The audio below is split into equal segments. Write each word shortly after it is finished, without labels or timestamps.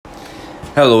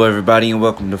Hello, everybody, and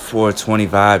welcome to 420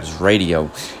 Vibes Radio.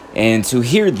 And to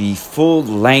hear the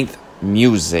full-length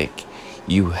music,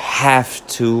 you have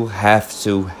to have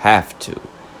the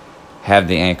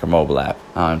Anchor mobile app.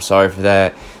 I'm sorry for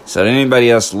that. So to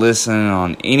anybody else listening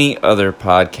on any other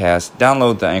podcast,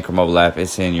 download the Anchor mobile app.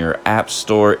 It's in your app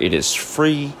store. It is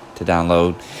free to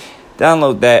download.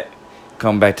 Download that.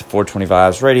 Come back to 420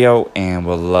 Vibes Radio, and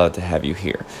we'll love to have you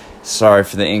here. Sorry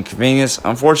for the inconvenience.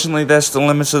 Unfortunately, that's the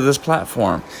limits of this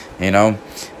platform. It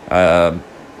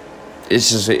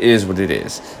is what it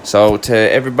is. So to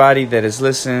everybody that is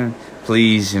listening,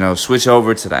 please, switch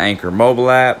over to the Anchor mobile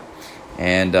app.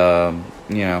 And,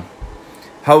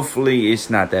 hopefully it's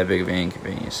not that big of an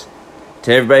inconvenience.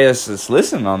 To everybody else that's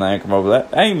listening on the Anchor mobile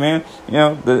app, hey, man,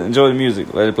 enjoy the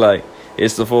music. Let it play.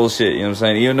 It's the full shit, you know what I'm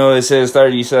saying? Even though it says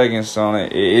 30 seconds on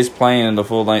it, it's playing in the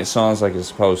full-length songs like it's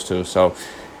supposed to. So,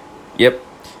 yep.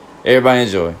 Everybody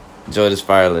enjoy. Enjoy this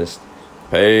fire list.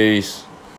 Peace.